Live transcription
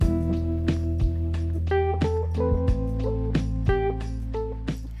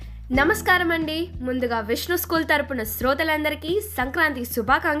నమస్కారం అండి. ముందుగా విష్ణు స్కూల్ తరపున శ్రోతలందరికీ సంక్రాంతి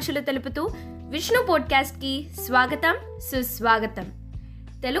శుభాకాంక్షలు తెలుపుతూ విష్ణు పోడ్కాస్ట్కి స్వాగతం, సుస్వాగతం.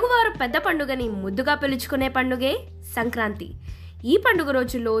 తెలుగువారు పెద్ద పండుగని ముద్దుగా పిలుచుకునే పండుగే సంక్రాంతి. ఈ పండుగ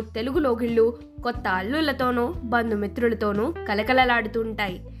రోజుల్లో తెలుగు లోగిళ్ళు కొత్త అల్లుళ్లతోనూ బంధుమిత్రులతోనూ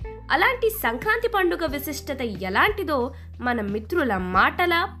కలకలలాడుతుంటాయి. అలాంటి సంక్రాంతి పండుగ విశిష్టత ఎలాంటిదో మన మిత్రుల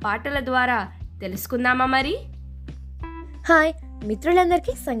మాటల పాటల ద్వారా తెలుసుకుందామా మరి? హాయ్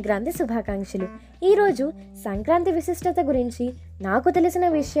మిత్రులందరికీ సంక్రాంతి శుభాకాంక్షలు. ఈరోజు సంక్రాంతి విశిష్టత గురించి నాకు తెలిసిన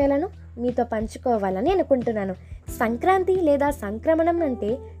విషయాలను మీతో పంచుకోవాలని అనుకుంటున్నాను. సంక్రాంతి లేదా సంక్రమణం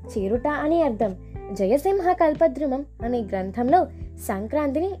అంటే చేరుట అని అర్థం. జయసింహ కల్పద్రుమం అనే గ్రంథంలో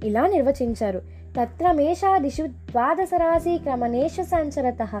సంక్రాంతిని ఇలా నిర్వచించారు: తత్ర మేషాదిషు ద్వాదశ రాశి క్రమణేషు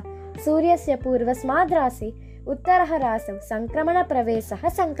సంచరతః సూర్యస్య పూర్వస్మాద్రాసి ఉత్తరః రాశౌ సంక్రమణ ప్రవేశః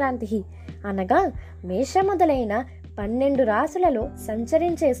సంక్రాంతి. అనగా మేష మొదలైన 12 రాశులలో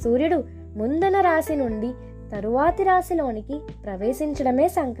సంచరించే సూర్యుడు ముందున రాశి నుండి తరువాతి రాశిలోనికి ప్రవేశించడమే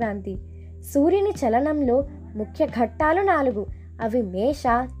సంక్రాంతి. సూర్యుని చలనంలో ముఖ్య ఘట్టాలు 4. అవి మేష,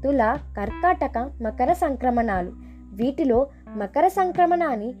 తుల, కర్కాటక, మకర సంక్రమణాలు. వీటిలో మకర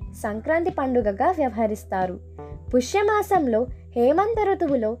సంక్రమణాన్ని సంక్రాంతి పండుగగా వ్యవహరిస్తారు. పుష్యమాసంలో హేమంత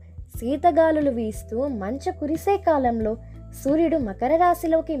ఋతువులో శీతగాలులు వీస్తూ మంచు కురిసే కాలంలో సూర్యుడు మకర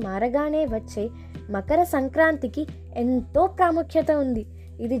రాశిలోకి మారగానే వచ్చే మకర సంక్రాంతికి ఎంతో ప్రాముఖ్యత ఉంది.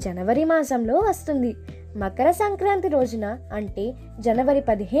 ఇది జనవరి మాసంలో వస్తుంది. మకర సంక్రాంతి రోజున అంటే జనవరి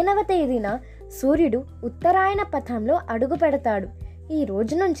 15వ తేదీన సూర్యుడు ఉత్తరాయణ పథంలో అడుగు పెడతాడు. ఈ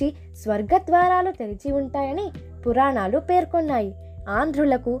రోజు నుంచి స్వర్గద్వారాలు తెరిచి ఉంటాయని పురాణాలు పేర్కొన్నాయి.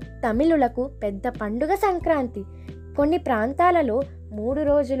 ఆంధ్రులకు, తమిళులకు పెద్ద పండుగ సంక్రాంతి. కొన్ని ప్రాంతాలలో 3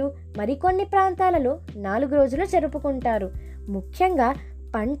 రోజులు, మరికొన్ని ప్రాంతాలలో 4 రోజులు జరుపుకుంటారు. ముఖ్యంగా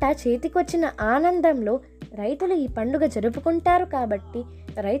పంట చేతికొచ్చిన ఆనందంలో రైతులు ఈ పండుగ జరుపుకుంటారు కాబట్టి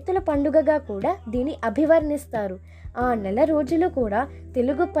రైతుల పండుగగా కూడా దీన్ని అభివర్ణిస్తారు. ఆ నెల రోజులు కూడా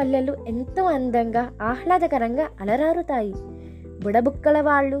తెలుగు పల్లెలు ఎంతో అందంగా, ఆహ్లాదకరంగా అలరారుతాయి. బుడబుక్కల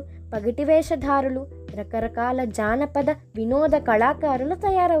వాళ్ళు, పగటి వేషధారులు, రకరకాల జానపద వినోద కళాకారులు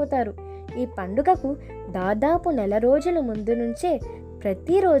తయారవుతారు. ఈ పండుగకు దాదాపు నెల రోజుల ముందు నుంచే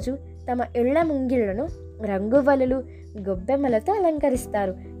ప్రతిరోజు తమ ఇళ్ల ముంగిళ్లను రంగువలలు, గొబ్బెమ్మలతో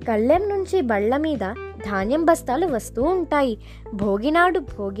అలంకరిస్తారు. కళ్ళెం నుంచి బళ్ళ మీద ధాన్యం బస్తాలు వస్తూ ఉంటాయి. భోగినాడు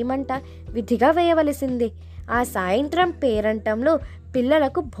భోగిమంట విధిగా వేయవలసిందే. ఆ సాయంత్రం పేరంటంలో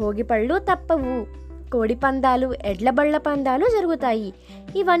పిల్లలకు భోగి పళ్ళు తప్పవు. కోడి పందాలు, ఎడ్ల బళ్ళ పందాలు జరుగుతాయి.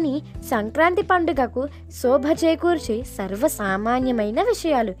 ఇవన్నీ సంక్రాంతి పండుగకు శోభ చేకూర్చే సర్వసామాన్యమైన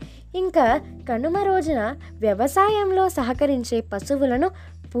విషయాలు. ఇంకా కనుమ రోజున వ్యవసాయంలో సహకరించే పశువులను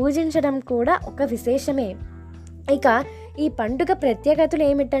పూజించడం కూడా ఒక విశేషమే. ఇక ఈ పండుగ ప్రత్యేకతలు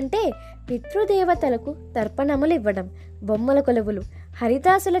ఏమిటంటే పితృదేవతలకు తర్పణములు ఇవ్వడం, బొమ్మల కొలువులు,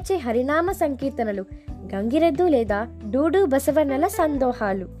 హరిదాసులచే హరినామ సంకీర్తనలు, గంగిరెద్దు లేదా డూడు బసవన్నల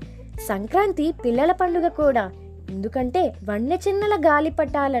సందోహాలు. సంక్రాంతి పిల్లల పండుగ కూడా. ఎందుకంటే వన్య చిన్నల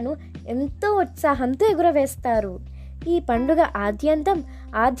గాలిపటాలను ఎంతో ఉత్సాహంతో ఎగురవేస్తారు. ఈ పండుగ ఆద్యంతం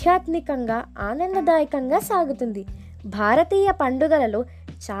ఆధ్యాత్మికంగా, ఆనందదాయకంగా సాగుతుంది. భారతీయ పండుగలలో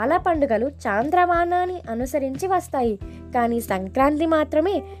చాలా పండుగలు చాంద్రమానాన్ని అనుసరించి వస్తాయి, కానీ సంక్రాంతి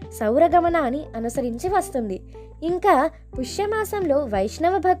మాత్రమే సౌరగమనాన్ని అనుసరించి వస్తుంది. ఇంకా పుష్యమాసంలో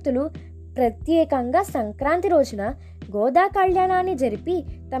వైష్ణవ భక్తులు ప్రత్యేకంగా సంక్రాంతి రోజున గోదా కళ్యాణాన్ని జరిపి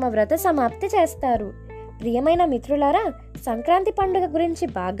తమ వ్రత సమాప్తి చేస్తారు. ప్రియమైన మిత్రులారా, సంక్రాంతి పండుగ గురించి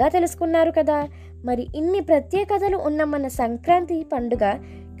బాగా తెలుసుకున్నారు కదా. మరి ఇన్ని ప్రత్యేకతలు ఉన్న మన సంక్రాంతి పండుగ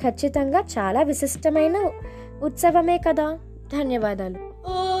ఖచ్చితంగా చాలా విశిష్టమైన ఉత్సవమే కదా. ధన్యవాదాలు.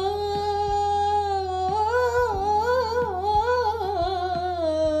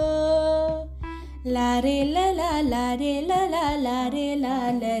 లారే లలా లారే లలా లారే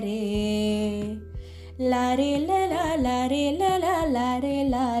లాలరే లారే లలా లారే లలా లారే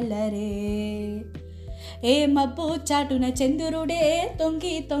లాలరే. ఏ మబ్బు చాటున చంద్రుడే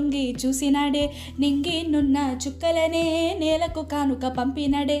తొంగి తొంగి చూసినాడే, నింగి నున్న చుక్కలనే నేలకు కానుక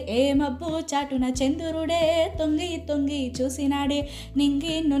పంపినాడే. ఏ మబ్బు చాటున చంద్రుడే తొంగి తొంగి చూసినాడే,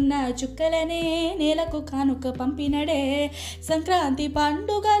 నింగి నున్న చుక్కలనే నేలకు కానుక పంపినాడే. సంక్రాంతి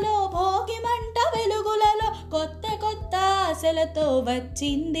పండుగలో భోగి మంట వెలుగులలో కొత్త కొత్త ఆశలతో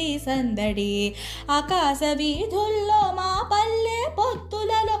వచ్చింది సందడి. ఆకాశ వీధుల్లో మా పల్లె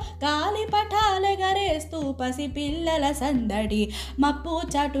పొత్తులలో గాలిపటాలెగరేస్తూ పసిపిల్లల సందడి. మబ్బు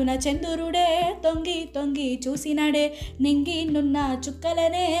చాటున చంద్రుడే తొంగి తొంగి చూసినాడే, నింగి నున్న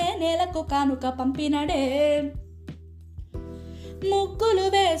చుక్కలనే నేలకు కానుక పంపినడే. ముగ్గులు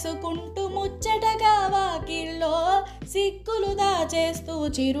వేసుకుంటూ ముచ్చటగా వాకిల్లో సిగ్గులు దాచేస్తూ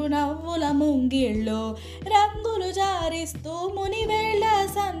చిరునవ్వుల ముంగిళ్ళు రంగులు జారిస్తూ మునివేళ్ల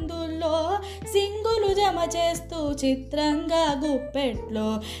సందుల్లో సింగులు జమ చేస్తూ చిత్రంగా గుప్పెట్లో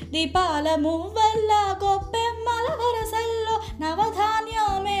దీపాల మువ్వల్ల గొప్పెమ్మల వరసల్లో నవధాన్య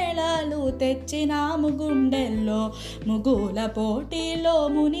మేళాలు తెచ్చినాము గుండెల్లో ముగుల పోటీలో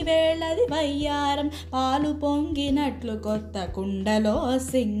మునివేళది వయ్యారం పాలు పొంగినట్లు కొత్త కుండలో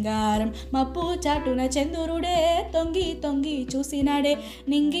సింగారం మప్పు చాటున చంద్రుడే తొంగి తొంగి చూసినడే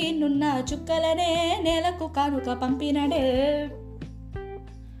నింగి నున్న చుక్కలనే నేలకు కానుక పంపినడే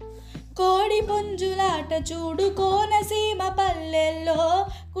కోడి పుంజులాట చూడు కోనసీమ పల్లెల్లో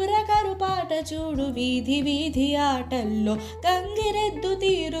కురకరు పాట చూడు వీధి వీధి ఆటల్లో గంగిరెద్దు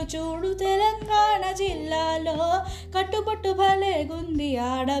తీరు చూడు తెలంగాణ జిల్లాలో కట్టుబొట్టు భలేగుంది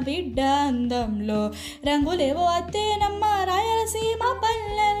ఆడబిడ్డ అందంలో రంగులేవో అత్తేనమ్మ రాయలసీమ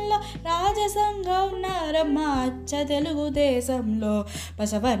పల్లెల్లో రాజసంగా ఉన్నారమ్మ అచ్చ తెలుగుదేశంలో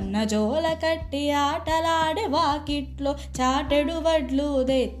పసవన్న జోల కట్టి ఆటలాడే వాకిట్లో చాటెడు వడ్లు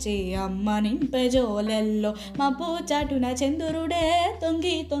తెచ్చి అమ్మ నింపె జోలెల్లో మబ్బు చాటున చంద్రుడే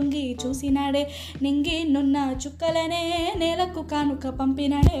తొంగి తొంగి చూసినాడే నింగి నున్న చుక్కలనే నేలకు కానుక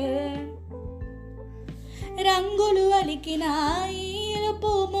పంపినడే రంగులు అలికిన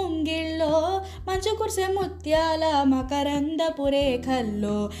ఈలుపు ముంగిళ్ళో మంచు కుర్సె ముత్యాల మకరందపు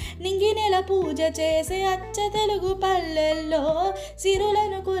రేఖల్లో నింగి నెల పూజ చేసే అచ్చ తెలుగు పల్లెల్లో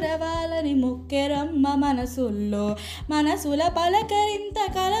సిరులను కురవాలని ముక్కెరమ్మ మనసుల్లో మనసుల పలకరింత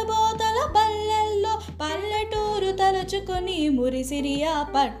కలబోతల పల్లెల్లో పల్లెటూరు తలుచుకొని మురిసిరియా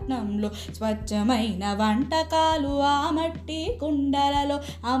పట్నంలో స్వచ్ఛమైన వంటకాలు ఆ మట్టి కుండలలో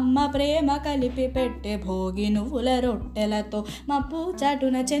అమ్మ ప్రేమ కలిపి పెట్టే భోగి నువ్వుల రొట్టెలతో మబ్బు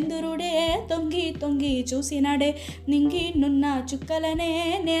చాటున చంద్రుడే తొంగి తొంగి చూసినడే నింగి నున్న చుక్కలనే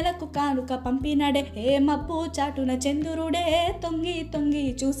నేలకు కానుక పంపినడే ఏ మబ్బు చాటున చంద్రుడే తొంగి తొంగి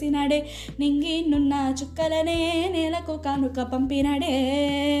చూసినడే నింగి నున్న చుక్కలనే నేలకు కానుక పంపినడే